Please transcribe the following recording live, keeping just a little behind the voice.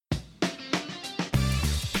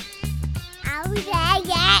we there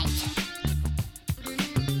yet?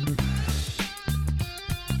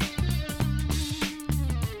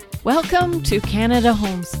 Welcome to Canada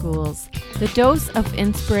Homeschools, the dose of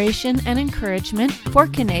inspiration and encouragement for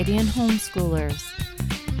Canadian homeschoolers.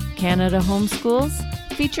 Canada Homeschools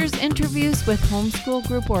features interviews with homeschool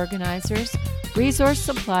group organizers, resource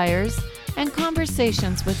suppliers, and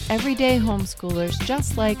conversations with everyday homeschoolers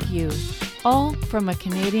just like you, all from a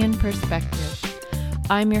Canadian perspective.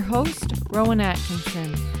 I'm your host, Rowan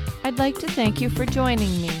Atkinson. I'd like to thank you for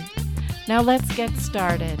joining me. Now let's get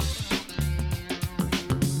started.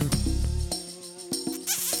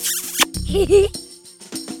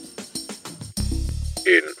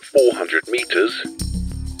 In 400 meters,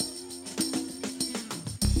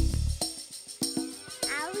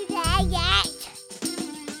 Are we there yet?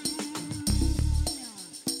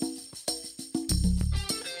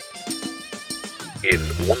 in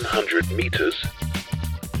 100 meters,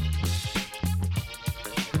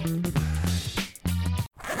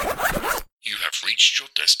 you have reached your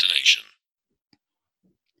destination.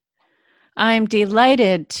 I'm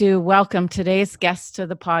delighted to welcome today's guest to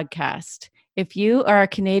the podcast. If you are a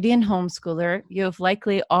Canadian homeschooler, you have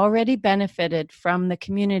likely already benefited from the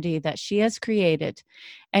community that she has created,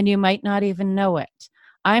 and you might not even know it.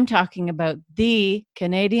 I'm talking about the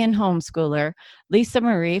Canadian homeschooler, Lisa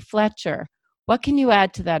Marie Fletcher. What can you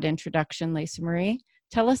add to that introduction, Lisa Marie?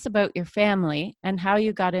 Tell us about your family and how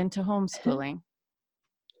you got into homeschooling.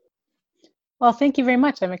 Well, thank you very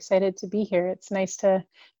much. I'm excited to be here. It's nice to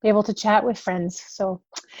be able to chat with friends.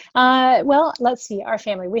 Well, let's see. Our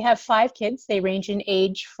family, we have 5 kids. They range in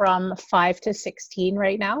age from 5 to 16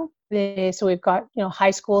 right now. So we've got,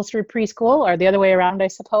 high school through preschool, or the other way around, I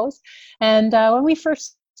suppose. And when we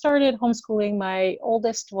first started homeschooling, my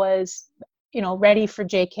oldest was, ready for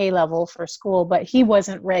JK level for school, but he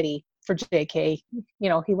wasn't ready for JK.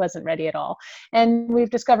 He wasn't ready at all. And we've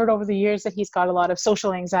discovered over the years that he's got a lot of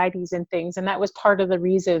social anxieties and things. And that was part of the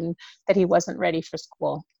reason that he wasn't ready for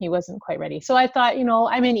school. He wasn't quite ready. So I thought,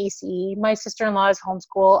 I'm in ECE. My sister-in-law is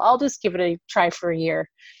homeschool. I'll just give it a try for a year.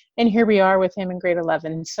 And here we are with him in grade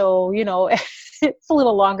 11. So, it's a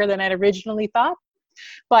little longer than I'd originally thought,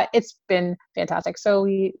 but it's been fantastic. So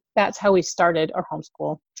that's how we started our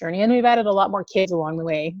homeschool journey. And we've added a lot more kids along the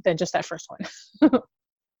way than just that first one.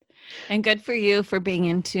 And good for you for being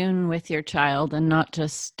in tune with your child and not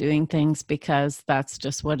just doing things because that's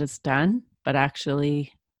just what is done, but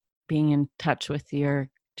actually being in touch with your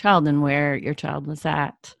child and where your child was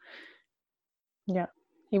at. Yeah,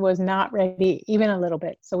 he was not ready even a little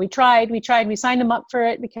bit. So we signed him up for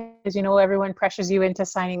it because, everyone pressures you into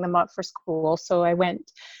signing them up for school. So I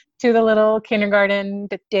went to the little kindergarten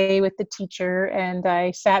day with the teacher, and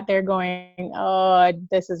I sat there going, oh,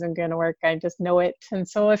 this isn't going to work. I just know it. And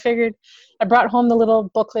so I figured I brought home the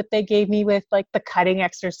little booklet they gave me with like the cutting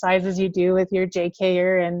exercises you do with your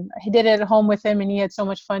JKer, and I did it at home with him, and he had so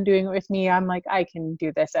much fun doing it with me. I'm like, I can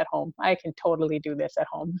do this at home. I can totally do this at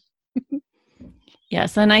home.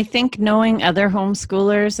 Yes, and I think knowing other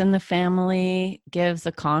homeschoolers in the family gives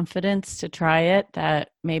a confidence to try it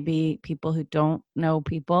that maybe people who don't know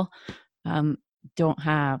people don't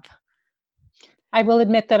have. I will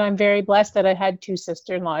admit that I'm very blessed that I had 2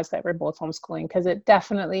 sister-in-laws that were both homeschooling, because it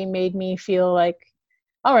definitely made me feel like,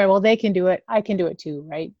 all right, well, they can do it. I can do it too,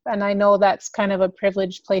 right? And I know that's kind of a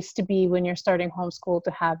privileged place to be when you're starting homeschool,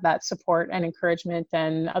 to have that support and encouragement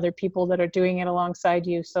and other people that are doing it alongside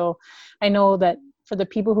you. So I know that for the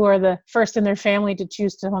people who are the first in their family to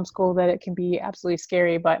choose to homeschool, that it can be absolutely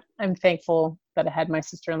scary, but I'm thankful that I had my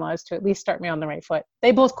sister-in-laws to at least start me on the right foot.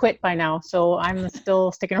 They both quit by now, so I'm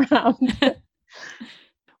still sticking around.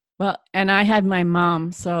 Well, and I had my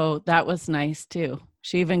mom, so that was nice too.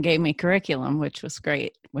 She even gave me curriculum, which was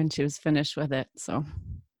great when she was finished with it. So,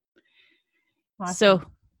 Awesome.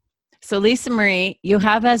 So Lisa Marie, you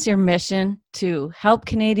have as your mission to help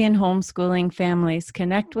Canadian homeschooling families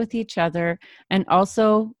connect with each other and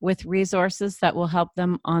also with resources that will help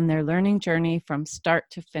them on their learning journey from start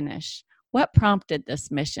to finish. What prompted this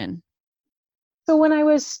mission? So when I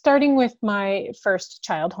was starting with my first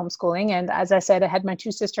child homeschooling, and as I said, I had my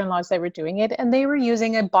 2 sister-in-laws that were doing it, and they were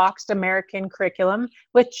using a boxed American curriculum,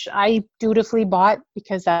 which I dutifully bought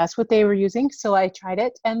because that's what they were using. So I tried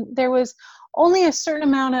it, and there was only a certain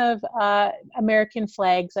amount of American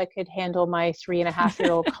flags I could handle my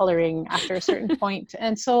 3.5-year-old coloring after a certain point.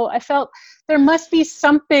 And so I felt there must be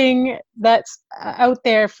something that's out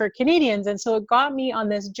there for Canadians. And so it got me on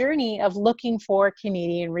this journey of looking for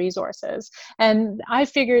Canadian resources. And I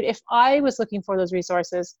figured if I was looking for those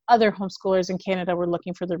resources, other homeschoolers in Canada were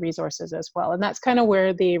looking for the resources as well. And that's kind of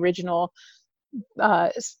where the original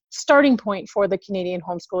starting point for the Canadian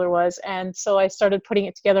homeschooler was. And so I started putting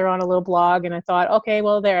it together on a little blog, and I thought, okay,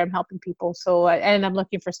 well, there, I'm helping people. So, and I'm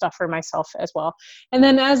looking for stuff for myself as well. And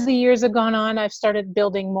then as the years have gone on, I've started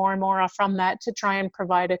building more and more from that to try and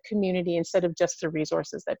provide a community instead of just the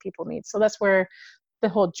resources that people need. So that's where the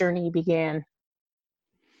whole journey began.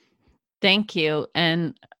 Thank you.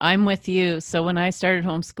 And I'm with you. So when I started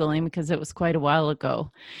homeschooling, because it was quite a while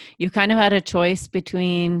ago, you kind of had a choice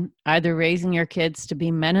between either raising your kids to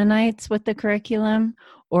be Mennonites with the curriculum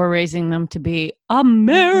or raising them to be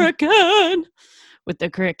American with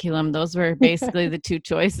the curriculum. Those were basically the two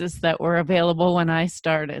choices that were available when I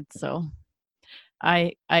started. So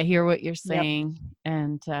I hear what you're saying,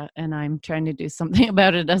 and I'm trying to do something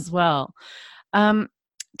about it as well.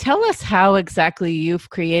 Tell us how exactly you've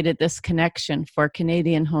created this connection for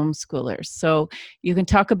Canadian homeschoolers. So you can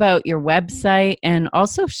talk about your website and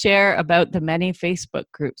also share about the many Facebook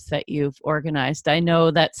groups that you've organized. I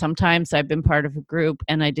know that sometimes I've been part of a group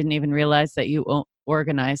and I didn't even realize that you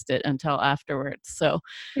organized it until afterwards. So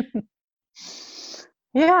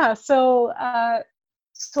yeah, so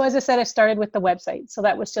as I said, I started with the website. So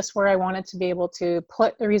that was just where I wanted to be able to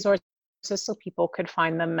put the resources so people could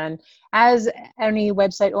find them. And as any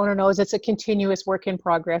website owner knows, it's a continuous work in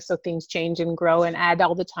progress. So things change and grow and add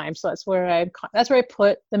all the time. So that's where I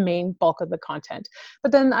put the main bulk of the content.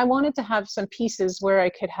 But then I wanted to have some pieces where I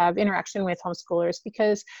could have interaction with homeschoolers,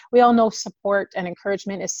 because we all know support and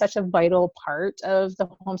encouragement is such a vital part of the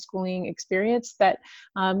homeschooling experience that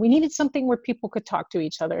we needed something where people could talk to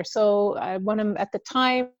each other. So at the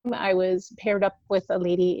time, I was paired up with a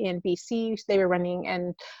lady in BC. They were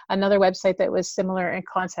running another website that was similar in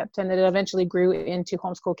concept, and it eventually grew into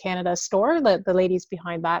Homeschool Canada store, the ladies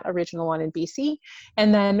behind that original one in BC.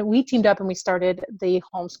 And then we teamed up and we started the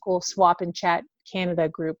Homeschool Swap and Chat Canada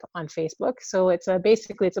group on Facebook. So it's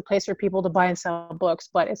basically a place for people to buy and sell books,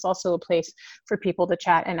 but it's also a place for people to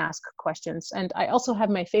chat and ask questions. And I also have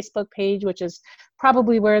my Facebook page, which is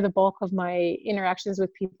probably where the bulk of my interactions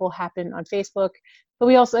with people happen, on Facebook. But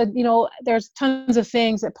we also, there's tons of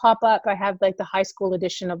things that pop up. I have like the high school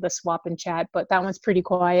edition of the Swap and Chat, but that one's pretty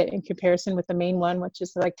quiet in comparison with the main one, which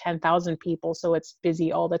is like 10,000 people. So it's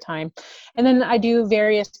busy all the time. And then I do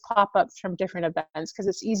various pop-ups from different events, because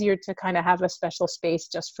it's easier to kind of have a special space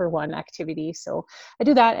just for one activity. So I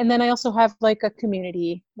do that. And then I also have like a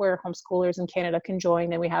community where homeschoolers in Canada can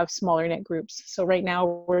join, and we have smaller knit groups. So right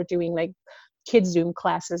now we're doing like kids Zoom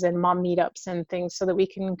classes and mom meetups and things, so that we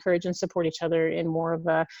can encourage and support each other in more of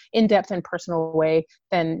a in-depth and personal way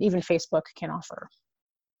than even Facebook can offer.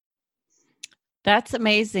 That's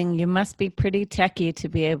amazing. You must be pretty techie to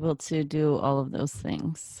be able to do all of those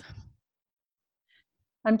things.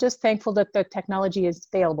 I'm just thankful that the technology is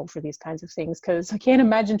available for these kinds of things, because I can't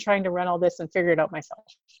imagine trying to run all this and figure it out myself.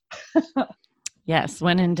 Yes,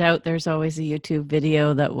 when in doubt, there's always a YouTube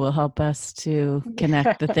video that will help us to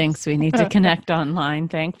connect the things we need to connect online,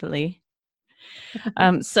 thankfully.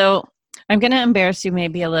 So I'm going to embarrass you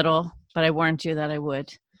maybe a little, but I warned you that I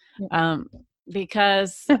would.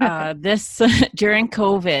 Because this during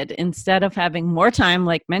COVID, instead of having more time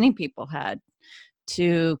like many people had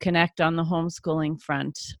to connect on the homeschooling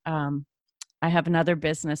front, I have another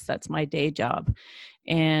business that's my day job.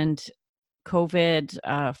 And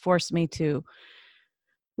COVID forced me to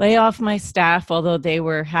lay off my staff, although they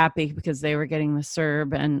were happy because they were getting the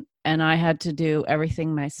CERB, and I had to do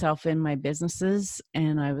everything myself in my businesses,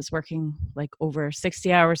 and I was working like over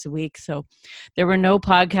 60 hours a week. So there were no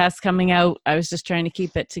podcasts coming out. I was just trying to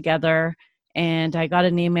keep it together, and I got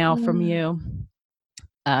an email from you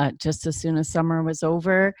just as soon as summer was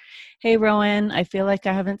over. Hey, Rowan, I feel like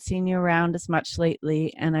I haven't seen you around as much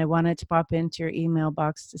lately, and I wanted to pop into your email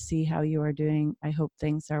box to see how you are doing. I hope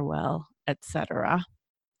things are well, etc.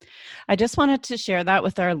 I just wanted to share that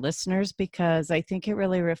with our listeners, because I think it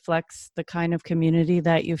really reflects the kind of community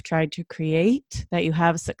that you've tried to create, that you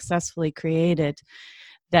have successfully created,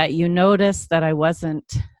 that you noticed that I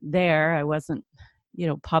wasn't there. I wasn't,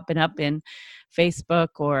 popping up in Facebook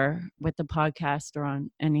or with the podcast or on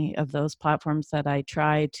any of those platforms that I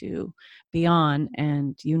try to be on.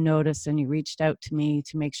 And you noticed and you reached out to me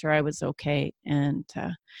to make sure I was okay. And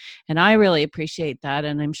I really appreciate that.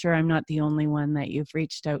 And I'm sure I'm not the only one that you've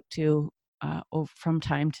reached out to from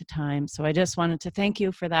time to time. So I just wanted to thank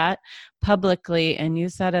you for that publicly and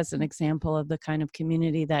use that as an example of the kind of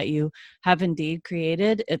community that you have indeed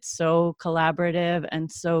created. It's so collaborative and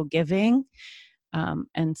so giving.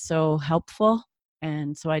 And so helpful.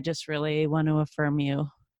 And so I just really want to affirm you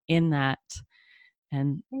in that.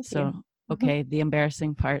 And Thank so, you. okay, the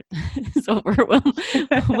embarrassing part is over.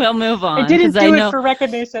 We'll move on. I didn't do it for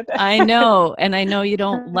recognition. I know. And I know you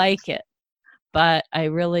don't like it, but I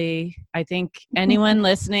think anyone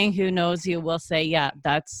listening who knows you will say, yeah,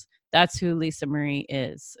 that's who Lisa Marie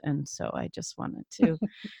is. And so I just wanted to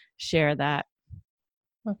share that.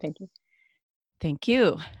 Well, thank you. Thank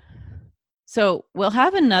you. So we'll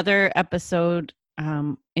have another episode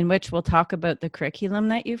in which we'll talk about the curriculum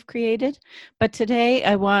that you've created. But today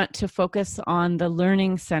I want to focus on the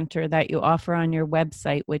Learning Center that you offer on your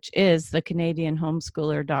website, which is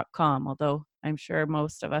thecanadianhomeschooler.com, although I'm sure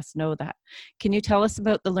most of us know that. Can you tell us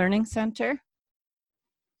about the Learning Center?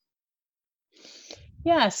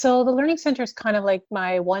 Yeah, so the Learning Center is kind of like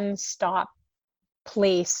my one-stop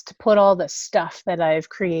place to put all the stuff that I've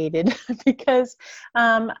created because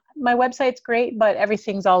my website's great, but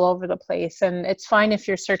everything's all over the place. And it's fine if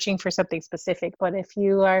you're searching for something specific, but if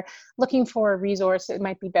you are looking for a resource, it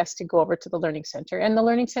might be best to go over to the Learning Center. And the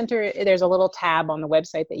Learning Center, there's a little tab on the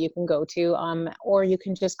website that you can go to, or you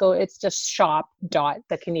can just go, it's just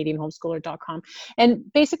shop.thecanadianhomeschooler.com. And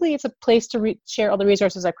basically it's a place to share all the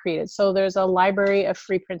resources I've created. So there's a library of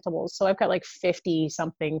free printables. So I've got like 50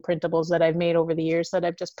 something printables that I've made over the years that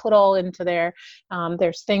I've just put all into there.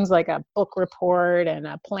 There's things like a book report and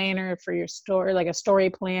a planner for your story, like a story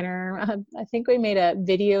planner. I think we made a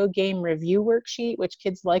video game review worksheet, which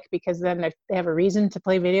kids like because then they have a reason to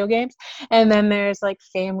play video games. And then there's like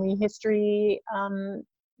family history,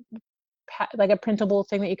 like a printable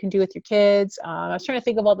thing that you can do with your kids. I was trying to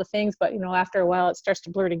think of all the things, but after a while it starts to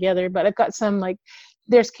blur together. But I've got some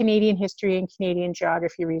there's Canadian history and Canadian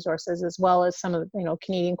geography resources, as well as some of the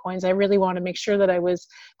Canadian coins. I really want to make sure that I was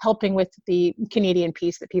helping with the Canadian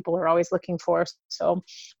piece that people are always looking for. So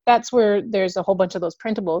that's where there's a whole bunch of those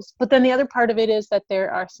printables. But then the other part of it is that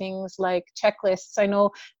there are things like checklists. I know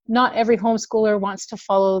not every homeschooler wants to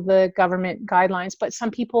follow the government guidelines, but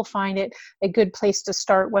some people find it a good place to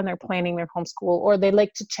start when they're planning their homeschool, or they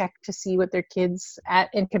like to check to see what their kids at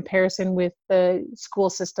in comparison with the school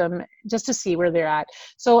system, just to see where they're at.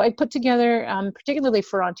 So I put together, particularly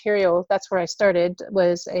for Ontario, that's where I started,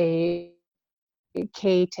 was a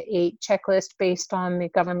K-8 checklist based on the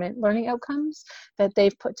government learning outcomes that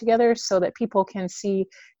they've put together so that people can see,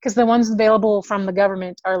 because the ones available from the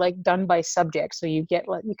government are like done by subject. So you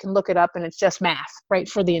can look it up and it's just math, right,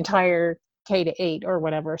 for the entire K-8 or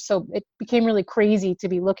whatever. So it became really crazy to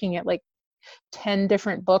be looking at like 10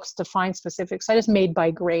 different books to find specifics. I just made by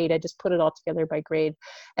grade. I just put it all together by grade.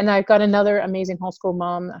 And I've got another amazing homeschool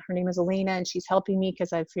mom. Her name is Elena, and she's helping me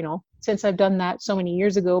because since I've done that so many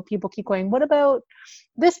years ago, people keep going, what about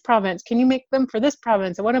this province? Can you make them for this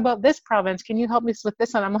province? And what about this province? Can you help me with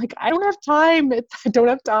this one? I'm like, I don't have time. I don't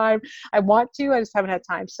have time. I want to, I just haven't had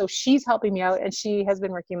time. So she's helping me out, and she has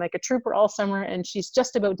been working like a trooper all summer, and she's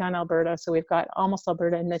just about done Alberta. So we've got almost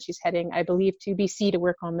Alberta, and then she's heading, I believe, to BC to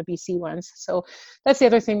work on the BC ones. So that's the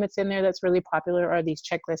other thing that's in there that's really popular are these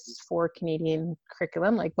checklists for Canadian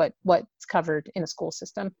curriculum, like what's covered in a school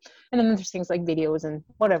system. And then there's things like videos and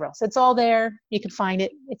whatever else. It's all there. You can find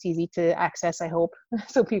it. It's easy to access, I hope,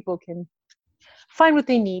 so people can find what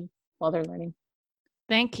they need while they're learning.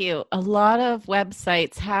 Thank you. A lot of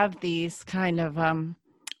websites have these kind of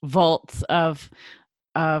vaults of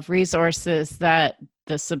resources that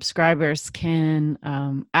the subscribers can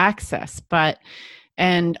access,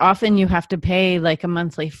 and often you have to pay like a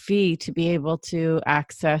monthly fee to be able to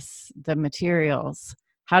access the materials.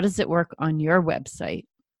 How does it work on your website?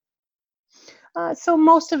 So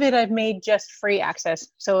most of it I've made just free access.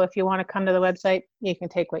 So if you want to come to the website, you can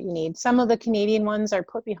take what you need. Some of the Canadian ones are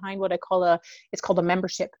put behind what I call it's called a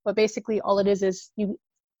membership. But basically all it is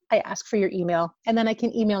I ask for your email, and then I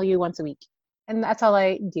can email you once a week. And that's all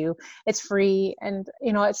I do. It's free. And,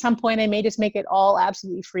 at some point I may just make it all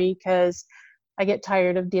absolutely free because I get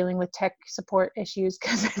tired of dealing with tech support issues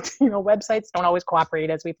because websites don't always cooperate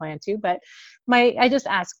as we plan to. But I just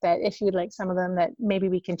ask that if you'd like some of them, that maybe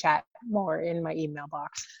we can chat more in my email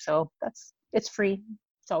box. So it's free.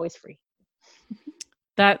 It's always free.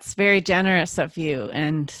 That's very generous of you,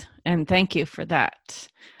 and thank you for that.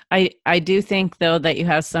 I do think though that you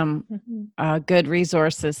have some good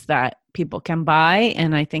resources that people can buy,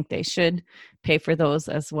 and I think they should pay for those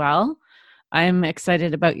as well. I'm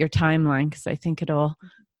excited about your timeline because I think it'll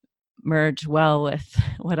merge well with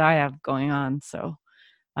what I have going on. So,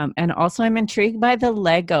 and also I'm intrigued by the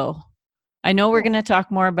Lego. I know we're going to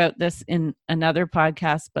talk more about this in another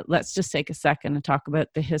podcast, but let's just take a second to talk about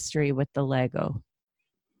the history with the Lego.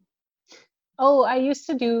 Oh, I used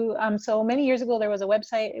to do, so many years ago, there was a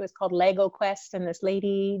website, it was called Lego Quest, and this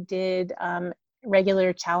lady did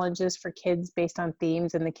regular challenges for kids based on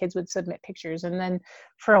themes, and the kids would submit pictures. And then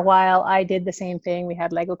for a while I did the same thing. We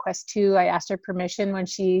had Lego Quest 2. I asked her permission when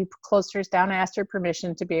she closed hers down. I asked her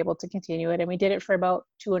permission to be able to continue it, and we did it for about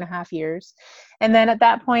 2.5 years. And then at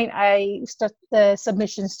that point the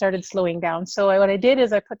submissions started slowing down. So what I did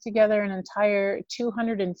is I put together an entire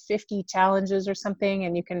 250 challenges or something,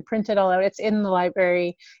 and you can print it all out. It's in the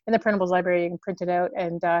library, in the printables library. You can print it out,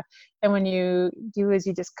 and when you do is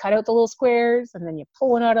you just cut out the little squares, and then you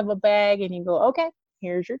pull it out of a bag, and you go, okay,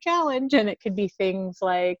 here's your challenge. And it could be things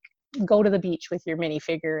like go to the beach with your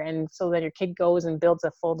minifigure, and so then your kid goes and builds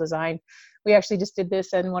a full design. We actually just did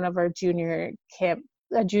this in one of our junior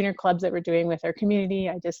clubs that we're doing with our community.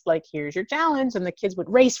 I just like, here's your challenge, and the kids would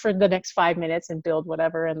race for the next 5 minutes and build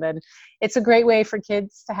whatever. And then it's a great way for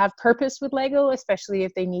kids to have purpose with Lego, especially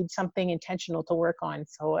if they need something intentional to work on.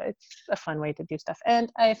 So it's a fun way to do stuff.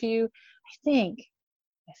 And I think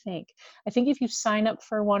if you sign up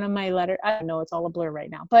for one of my I know it's all a blur right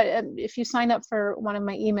now, but if you sign up for one of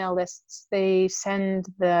my email lists, they send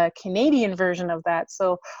the Canadian version of that.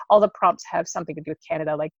 So all the prompts have something to do with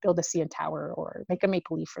Canada, like build a CN Tower or make a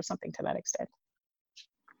maple leaf or something to that extent.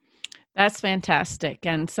 That's fantastic.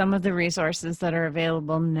 And some of the resources that are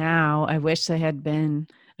available now, I wish they had been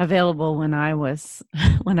available when I was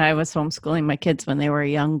homeschooling my kids when they were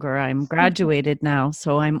younger. I'm graduated now,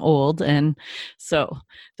 so I'm old, and so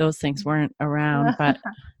those things weren't around. But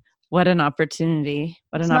what an opportunity!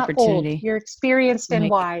 What an opportunity! Old. You're experienced in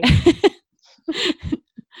why.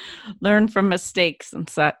 Learn from mistakes and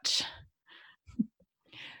such.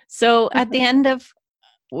 So at the end of,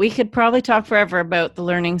 we could probably talk forever about the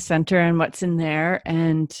Learning Center and what's in there,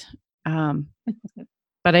 and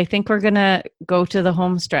but I think we're going to go to the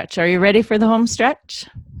home stretch. Are you ready for the home stretch?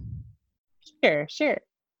 Sure.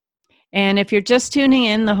 And if you're just tuning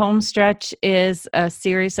in, the home stretch is a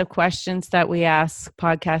series of questions that we ask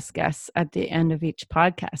podcast guests at the end of each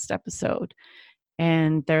podcast episode.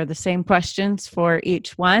 And they're the same questions for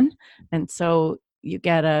each one. And so you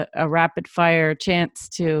get a rapid fire chance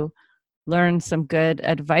to learn some good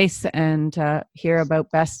advice and hear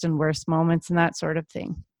about best and worst moments and that sort of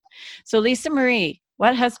thing. So Lisa Marie,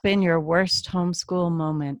 what has been your worst homeschool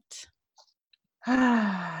moment?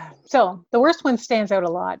 So the worst one stands out a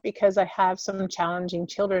lot because I have some challenging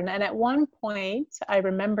children. And at one point, I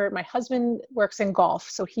remember my husband works in golf,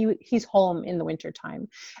 so he's home in the wintertime.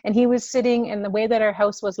 And he was sitting, and the way that our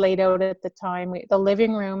house was laid out at the time, the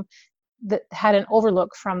living room that had an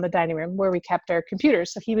overlook from the dining room where we kept our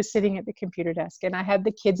computers. So he was sitting at the computer desk, and I had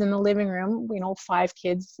the kids in the living room, 5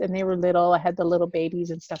 kids, and they were little. I had the little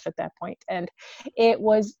babies and stuff at that point. And it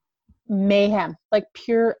was mayhem, like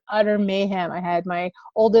pure, utter mayhem. My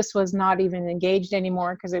oldest was not even engaged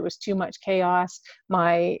anymore because it was too much chaos.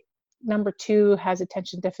 My number 2 has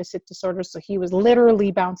attention deficit disorder, so he was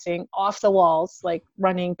literally bouncing off the walls, like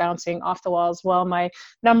running, bouncing off the walls, while my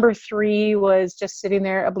number 3 was just sitting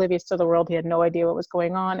there oblivious to the world. He had no idea what was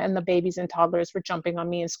going on, and the babies and toddlers were jumping on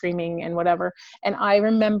me and screaming and whatever. And I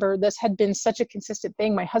remember this had been such a consistent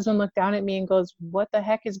thing. My husband looked down at me and goes, "What the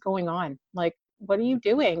heck is going on? Like, what are you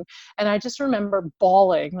doing?" And I just remember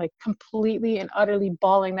bawling, like completely and utterly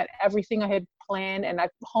bawling that everything I had planned, and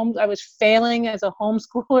I was failing as a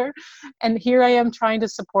homeschooler, and here I am trying to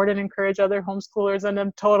support and encourage other homeschoolers, and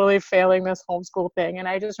I'm totally failing this homeschool thing. And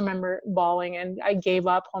I just remember bawling, and I gave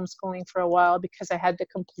up homeschooling for a while because I had to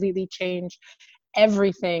completely change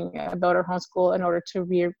everything about our homeschool in order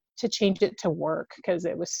to change it to work, because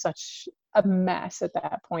it was such a mess at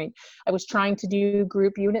that point. I was trying to do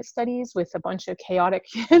group unit studies with a bunch of chaotic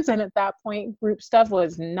kids, and at that point group stuff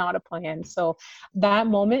was not a plan. So that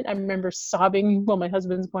moment, I remember sobbing while my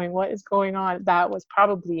husband's going, "What is going on?" That was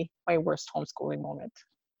probably my worst homeschooling moment.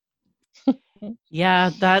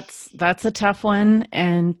 Yeah, that's a tough one.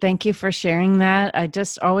 And thank you for sharing that. I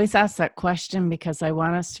just always ask that question because I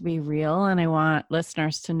want us to be real, and I want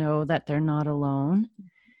listeners to know that they're not alone.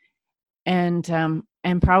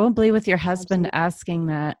 And probably with your husband asking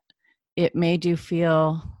that, it made you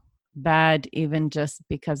feel bad even just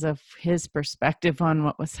because of his perspective on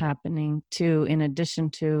what was happening too, in addition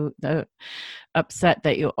to the upset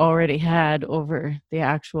that you already had over the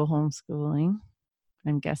actual homeschooling,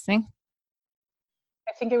 I'm guessing.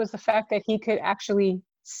 I think it was the fact that he could actually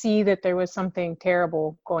see that there was something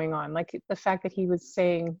terrible going on. Like the fact that he was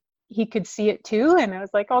saying he could see it too. And I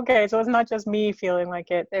was like, okay, so it's not just me feeling like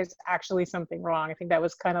it. There's actually something wrong. I think that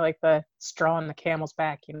was kind of like the straw on the camel's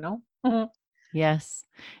back, Mm-hmm. Yes.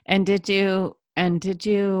 And did you,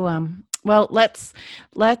 well,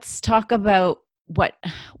 let's talk about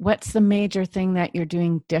what's the major thing that you're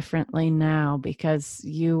doing differently now? Because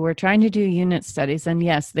you were trying to do unit studies, and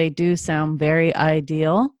yes, they do sound very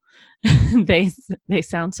ideal. They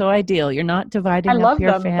sound so ideal. You're not I dividing up love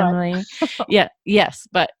your them, but family. Yeah, yes,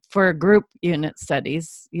 but for group unit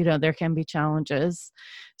studies, there can be challenges.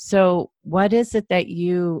 So, what is it that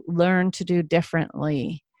you learned to do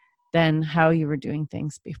differently than how you were doing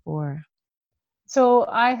things before? so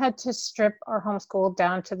I had to strip our homeschool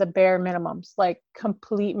down to the bare minimums, like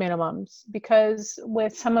complete minimums, because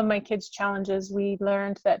with some of my kids' challenges, we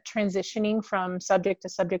learned that transitioning from subject to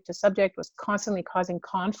subject to subject was constantly causing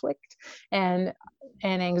conflict and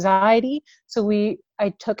anxiety. So I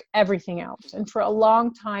took everything out. And for a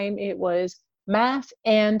long time it was math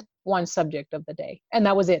and one subject of the day. And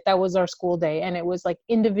that was it. That was our school day. And it was like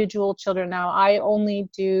individual children. Now we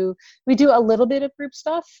do a little bit of group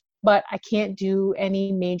stuff, but I can't do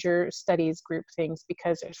any major studies group things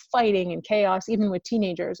because there's fighting and chaos. Even with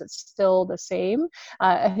teenagers, it's still the same.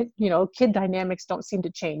 Kid dynamics don't seem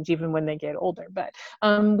to change even when they get older. But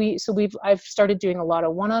I've started doing a lot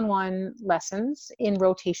of one-on-one lessons in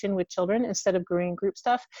rotation with children instead of doing group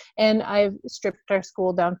stuff. And I've stripped our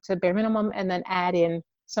school down to bare minimum and then add in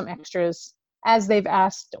some extras as they've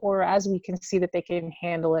asked or as we can see that they can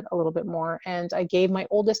handle it a little bit more. And I gave my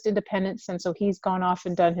oldest independence, and so he's gone off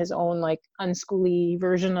and done his own like unschooly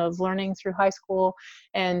version of learning through high school.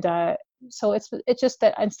 And so it's just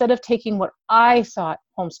that instead of taking what I thought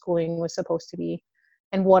homeschooling was supposed to be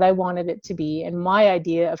and what I wanted it to be and my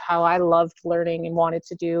idea of how I loved learning and wanted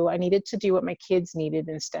to do, I needed to do what my kids needed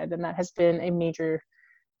instead. And that has been a major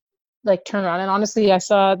turnaround. And honestly, I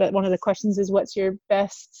saw that one of the questions is what's your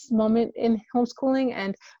best moment in homeschooling,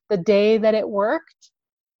 and the day that it worked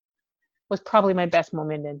was probably my best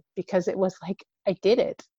moment because it was like I did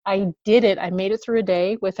it. I made it through a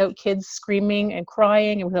day without kids screaming and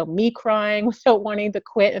crying, and without me crying, without wanting to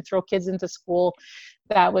quit and throw kids into school.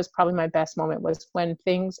 That was probably my best moment, was when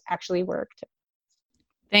things actually worked.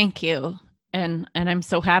 Thank you. And I'm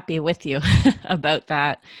so happy with you about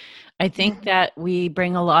that. I think that we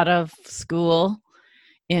bring a lot of school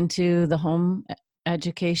into the home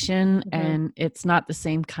education, and it's not the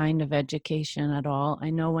same kind of education at all. I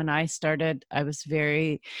know when I started, I was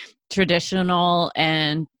very traditional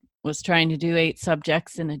and was trying to do 8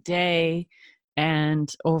 subjects in a day.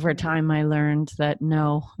 And over time, I learned that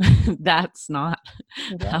no, that's not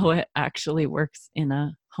how it actually works in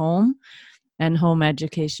a home. And home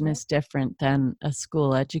education is different than a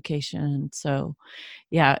school education. So,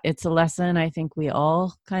 yeah, it's a lesson I think we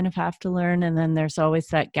all kind of have to learn. And then there's always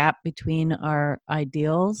that gap between our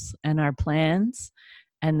ideals and our plans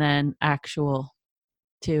and then actual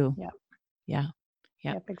too. Yeah.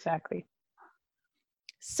 Yep, exactly.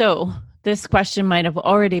 So this question might have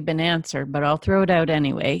already been answered, but I'll throw it out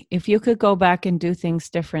anyway. If you could go back and do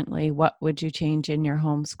things differently, what would you change in your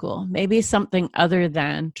homeschool? Maybe something other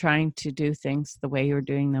than trying to do things the way you're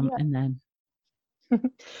doing them and then.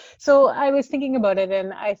 So I was thinking about it,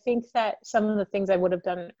 and I think that some of the things I would have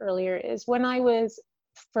done earlier is when I was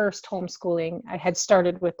first homeschooling, I had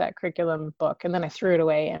started with that curriculum book and then I threw it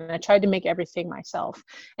away and I tried to make everything myself.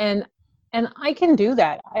 And I can do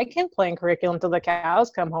that. I can plan curriculum till the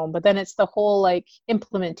cows come home, but then it's the whole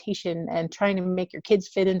implementation and trying to make your kids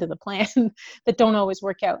fit into the plan that don't always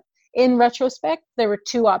work out. In retrospect, there were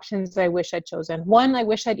 2 options I wish I'd chosen. One, I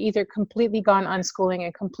wish I'd either completely gone unschooling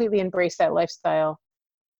and completely embraced that lifestyle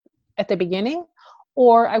at the beginning,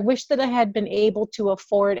 or I wish that I had been able to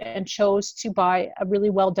afford and chose to buy a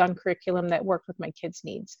really well done curriculum that worked with my kids'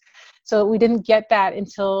 needs. So we didn't get that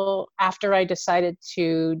until after I decided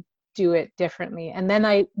to do it differently. And then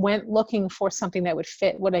I went looking for something that would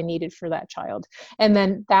fit what I needed for that child. And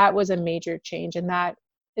then that was a major change. And that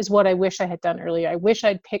is what I wish I had done earlier. I wish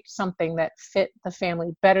I'd picked something that fit the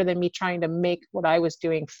family better than me trying to make what I was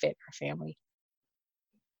doing fit our family.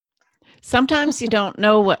 Sometimes you don't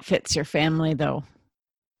know what fits your family, though.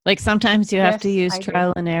 Sometimes you have to use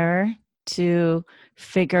trial and error to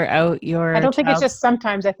figure out your. I don't think it's just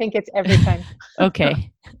sometimes. I think it's every time.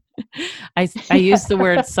 Okay. I use the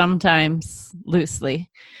word sometimes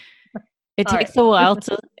loosely. It takes a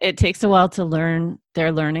while to learn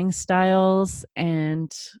their learning styles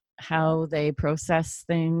and how they process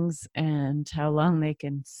things and how long they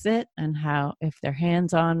can sit and how if they're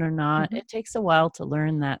hands-on or not. It takes a while to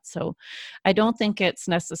learn that. So I don't think it's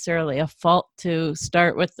necessarily a fault to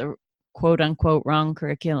start with the quote unquote wrong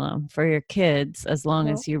curriculum for your kids, as long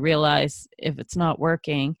as you realize if it's not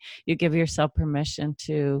working, you give yourself permission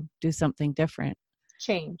to do something different.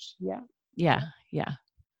 Change. Yeah.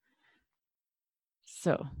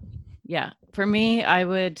 So, for me, I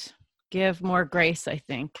would give more grace, I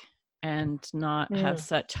think, and not have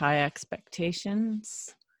such high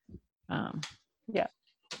expectations. Yeah.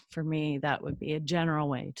 For me, that would be a general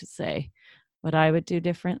way to say what I would do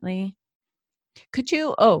differently. Could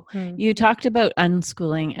you, you talked about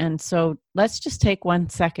unschooling. And so let's just take 1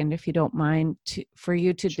 second, if you don't mind, for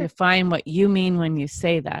you to define what you mean when you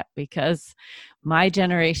say that, because my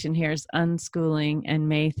generation hears unschooling and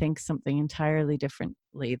may think something entirely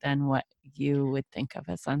differently than what you would think of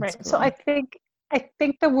as unschooling. Right. So I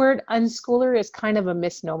think the word unschooler is kind of a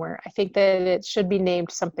misnomer. I think that it should be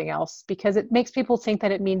named something else, because it makes people think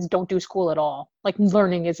that it means don't do school at all, like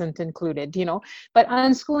learning isn't included, But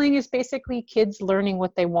unschooling is basically kids learning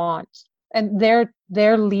what they want, and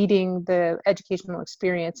they're leading the educational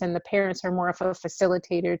experience, and the parents are more of a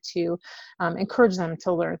facilitator to encourage them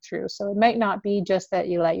to learn through. So it might not be just that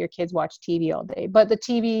you let your kids watch TV all day, but the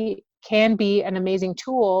TV can be an amazing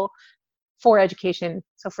tool for education.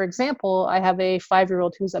 So for example, I have a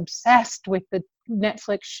 5-year-old who's obsessed with the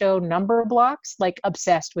Netflix show Number Blocks, like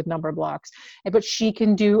obsessed with Number Blocks. But she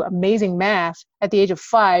can do amazing math at the age of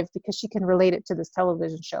 5 because she can relate it to this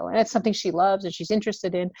television show. And it's something she loves and she's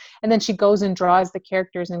interested in. And then she goes and draws the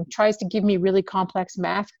characters and tries to give me really complex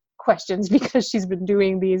math questions because she's been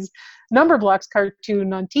doing these Number Blocks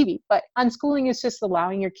cartoon on TV. But unschooling is just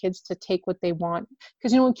allowing your kids to take what they want.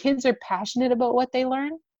 Because when kids are passionate about what they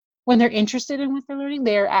learn, when they're interested in what they're learning,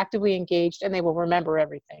 they are actively engaged and they will remember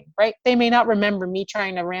everything, right? They may not remember me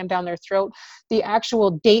trying to ram down their throat the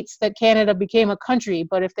actual dates that Canada became a country,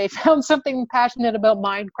 but if they found something passionate about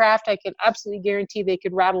Minecraft, I can absolutely guarantee they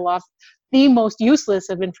could rattle off the most useless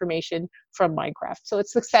of information from Minecraft. So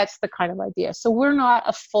that's the kind of idea. So we're not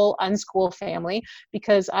a full unschool family,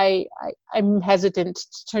 because I'm hesitant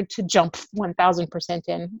to jump 1000%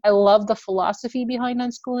 in. I love the philosophy behind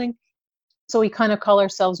unschooling. So we kind of call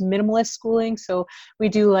ourselves minimalist schooling. So we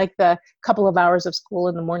do like the couple of hours of school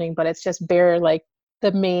in the morning, but it's just bare like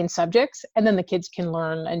the main subjects. And then the kids can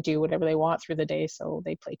learn and do whatever they want through the day. So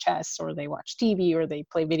they play chess, or they watch TV, or they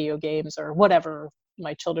play video games, or whatever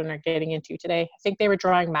my children are getting into today. I think they were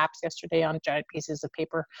drawing maps yesterday on giant pieces of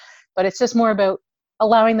paper, but it's just more about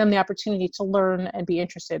allowing them the opportunity to learn and be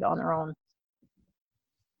interested on their own.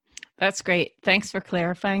 That's great. Thanks for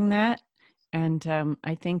clarifying that. And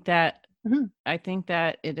I think that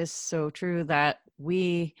it is so true that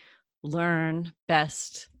we learn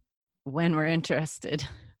best when we're interested.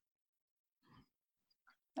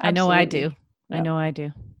 Absolutely. I know I do. Yep. I know I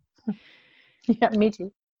do. Yeah, me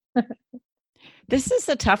too. This is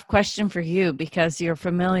a tough question for you because you're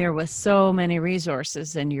familiar with so many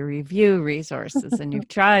resources, and you review resources and you've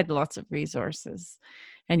tried lots of resources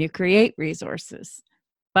and you create resources.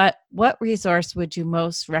 But what resource would you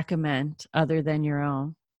most recommend other than your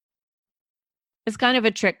own? It's kind of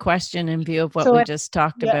a trick question in view of what we just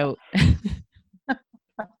talked about.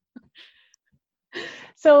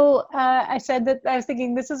 So I said that I was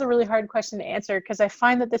thinking this is a really hard question to answer, because I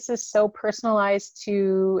find that this is so personalized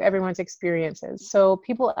to everyone's experiences. So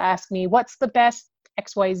people ask me, what's the best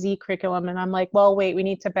XYZ curriculum? And I'm like, well, wait, we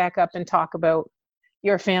need to back up and talk about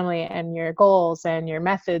your family and your goals and your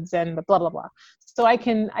methods and the blah, blah, blah. So I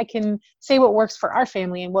can say what works for our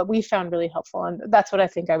family and what we found really helpful. And that's what I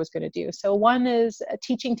think I was going to do. So one is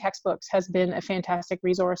teaching textbooks has been a fantastic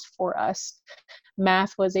resource for us.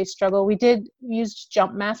 Math was a struggle. We did use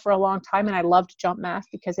Jump Math for a long time, and I loved Jump Math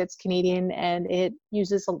because it's Canadian and it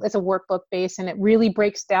uses it's a workbook base, and it really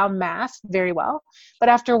breaks down math very well. But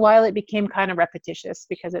after a while, it became kind of repetitious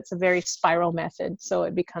because it's a very spiral method. So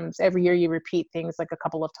it becomes every year you repeat things like a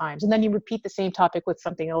couple of times, and then you repeat the same topic with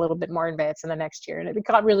something a little bit more advanced in the next year, and it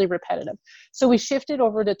got really repetitive. So we shifted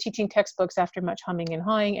over to teaching textbooks after much humming and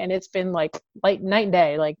hawing, and it's been like night and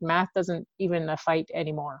day. Like math doesn't even fight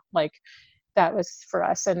anymore. Like that was for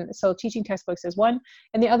us. And so teaching textbooks is one.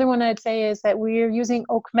 And the other one I'd say is that we're using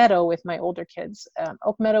Oak Meadow with my older kids.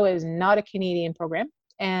 Oak Meadow is not a Canadian program.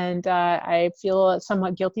 And I feel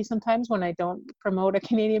somewhat guilty sometimes when I don't promote a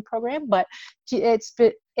Canadian program, but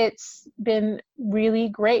it's been really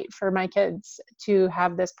great for my kids to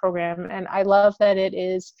have this program. And I love that it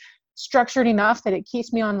is structured enough that it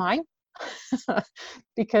keeps me online.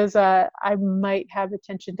 Because I might have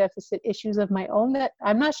attention deficit issues of my own that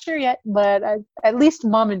I'm not sure yet, but at least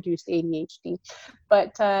mom-induced ADHD.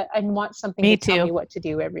 but I want something Me to tell me too. what to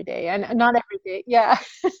do every day, and not every day. Yeah.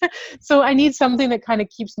 So I need something that kind of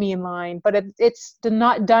keeps me in line, but it's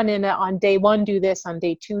not done on day one, do this, on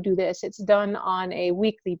day two, do this. It's done on a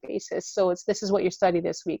weekly basis. So this is what you study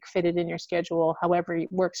this week, fit it in your schedule, however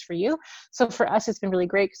it works for you. So for us, it's been really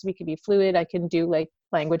great because we can be fluid. I can do like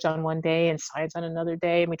language on one day and science on another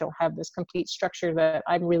day, and we don't have this complete structure that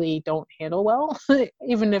I really don't handle well,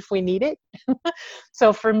 even if we need it.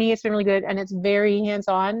 So for me, it's been really good, and it's very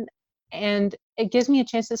hands-on, and it gives me a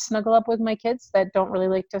chance to snuggle up with my kids that don't really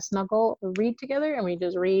like to snuggle or read together, and we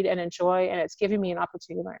just read and enjoy, and it's giving me an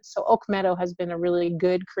opportunity to learn. So Oak Meadow has been a really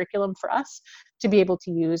good curriculum for us to be able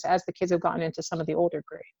to use as the kids have gotten into some of the older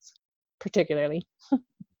grades, particularly.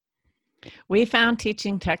 We found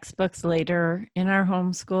teaching textbooks later in our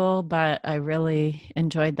homeschool, but I really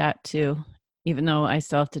enjoyed that too, even though I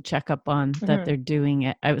still have to check up on that they're doing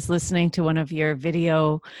it. I was listening to one of your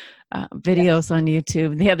videos on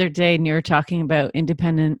YouTube the other day, and you were talking about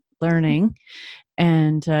independent learning,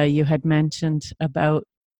 and you had mentioned about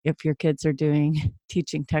if your kids are doing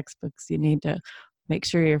teaching textbooks, you need to make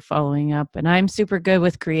sure you're following up. And I'm super good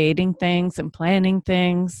with creating things and planning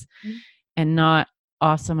things and not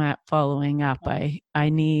awesome at following up. I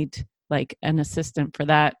need like an assistant for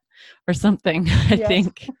that or something. I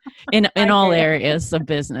think in all areas of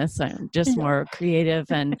business, I'm just more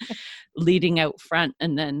creative and leading out front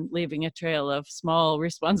and then leaving a trail of small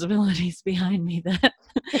responsibilities behind me that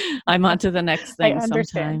I'm on to the next thing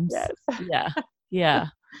sometimes. Yes. Yeah.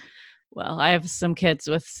 Well, I have some kids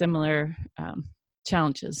with similar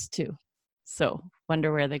challenges too. So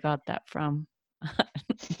wonder where they got that from.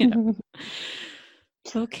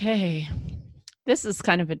 Okay. This is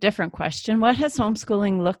kind of a different question. What has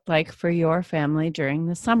homeschooling looked like for your family during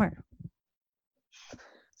the summer?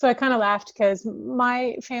 So I kind of laughed because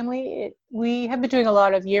my family, we have been doing a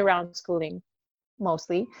lot of year-round schooling,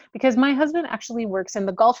 mostly, because my husband actually works in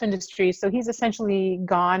the golf industry. So he's essentially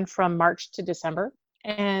gone from March to December,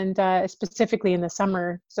 and specifically in the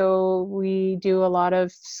summer. So we do a lot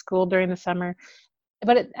of school during the summer.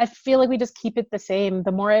 But I feel like we just keep it the same.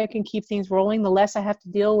 The more I can keep things rolling, the less I have to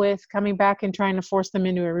deal with coming back and trying to force them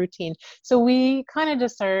into a routine. So we kind of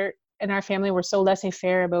just are, in our family, we're so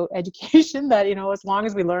laissez-faire about education that, as long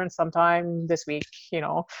as we learn sometime this week,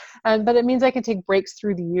 but it means I can take breaks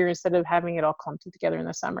through the year instead of having it all clumped together in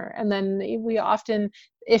the summer. And then we often,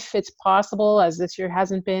 if it's possible, as this year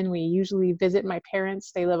hasn't been, we usually visit my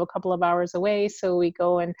parents. They live a couple of hours away. So we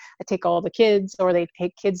go and I take all the kids, or they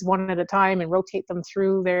take kids one at a time and rotate them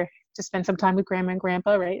through to spend some time with grandma and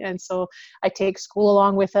grandpa, right? And so I take school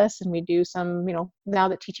along with us, and we do some, now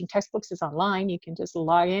that teaching textbooks is online, you can just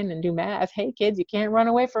log in and do math. Hey kids, you can't run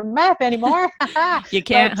away from math anymore. You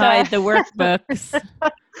can't hide the workbooks.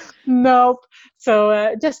 Nope. So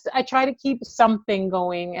I try to keep something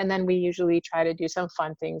going, and then we usually try to do some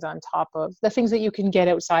fun things on top of the things that you can get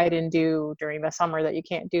outside and do during the summer that you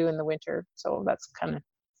can't do in the winter. So that's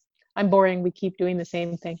I'm boring. We keep doing the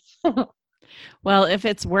same thing. Well, if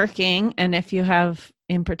it's working, and if you have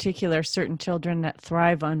in particular certain children that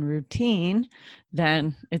thrive on routine,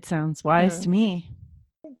 then it sounds wise to me.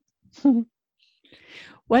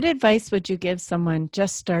 What advice would you give someone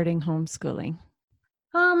just starting homeschooling?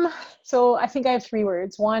 So I think I have 3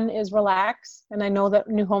 words. One is relax. And I know that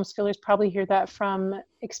new homeschoolers probably hear that from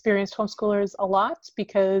experienced homeschoolers a lot,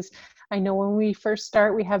 because I know when we first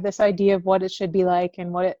start, we have this idea of what it should be like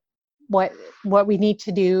and what we need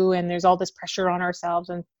to do. And there's all this pressure on ourselves.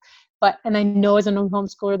 And I know as a new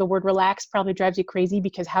homeschooler, the word relax probably drives you crazy,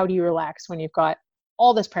 because how do you relax when you've got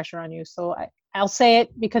all this pressure on you? So I'll say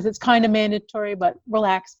it because it's kind of mandatory, but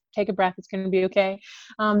relax, take a breath. It's going to be okay.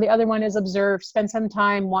 The other one is observe. Spend some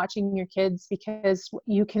time watching your kids, because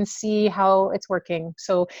you can see how it's working.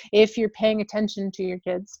 So if you're paying attention to your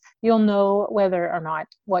kids, you'll know whether or not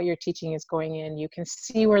what you're teaching is going in. You can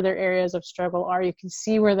see where their areas of struggle are. You can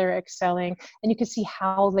see where they're excelling, and you can see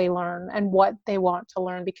how they learn and what they want to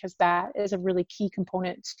learn, because that is a really key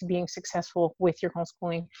component to being successful with your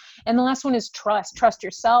homeschooling. And the last one is trust. Trust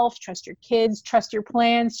yourself, trust your kids, trust your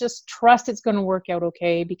plans. Just trust it's going to work out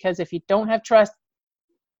okay, because if you don't have trust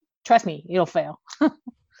me, you'll fail.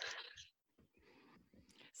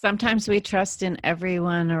 Sometimes we trust in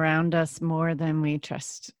everyone around us more than we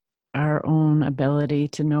trust our own ability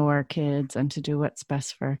to know our kids and to do what's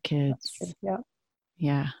best for our kids.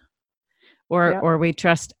 Yeah. Or we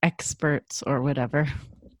trust experts or whatever.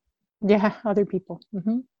 Yeah, other people.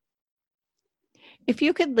 Mm-hmm. If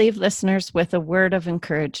you could leave listeners with a word of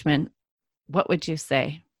encouragement, what would you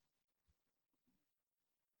say?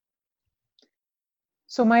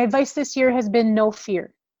 So my advice this year has been no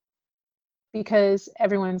fear. because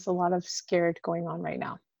everyone's a lot of scared going on right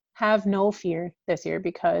now. Have no fear this year,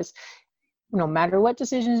 because no matter what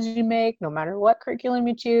decisions you make, no matter what curriculum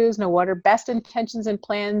you choose, no matter best intentions and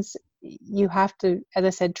plans, you have to, as I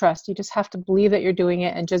said, trust. You just have to believe that you're doing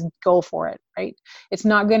it and just go for it, right? It's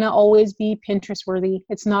not going to always be Pinterest worthy.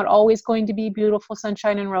 It's not always going to be beautiful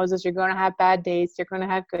sunshine and roses. You're going to have bad days. You're going to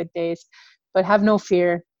have good days, but have no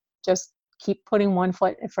fear. Just keep putting one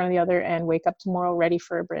foot in front of the other and wake up tomorrow ready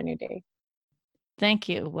for a brand new day. Thank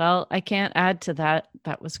you. Well, I can't add to that.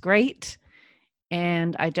 That was great.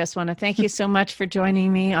 And I just want to thank you so much for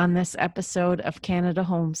joining me on this episode of Canada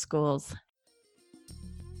Homeschools.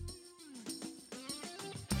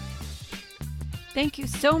 Thank you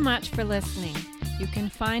so much for listening. You can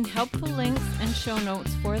find helpful links and show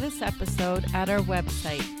notes for this episode at our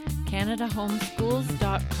website,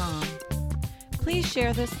 canadahomeschools.com. Please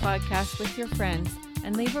share this podcast with your friends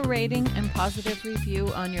and leave a rating and positive review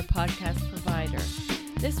on your podcast provider.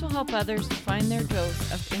 This will help others find their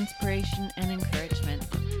dose of inspiration and encouragement.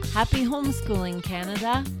 Happy homeschooling,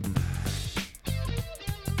 Canada!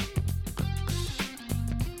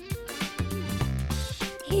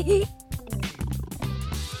 Hehe.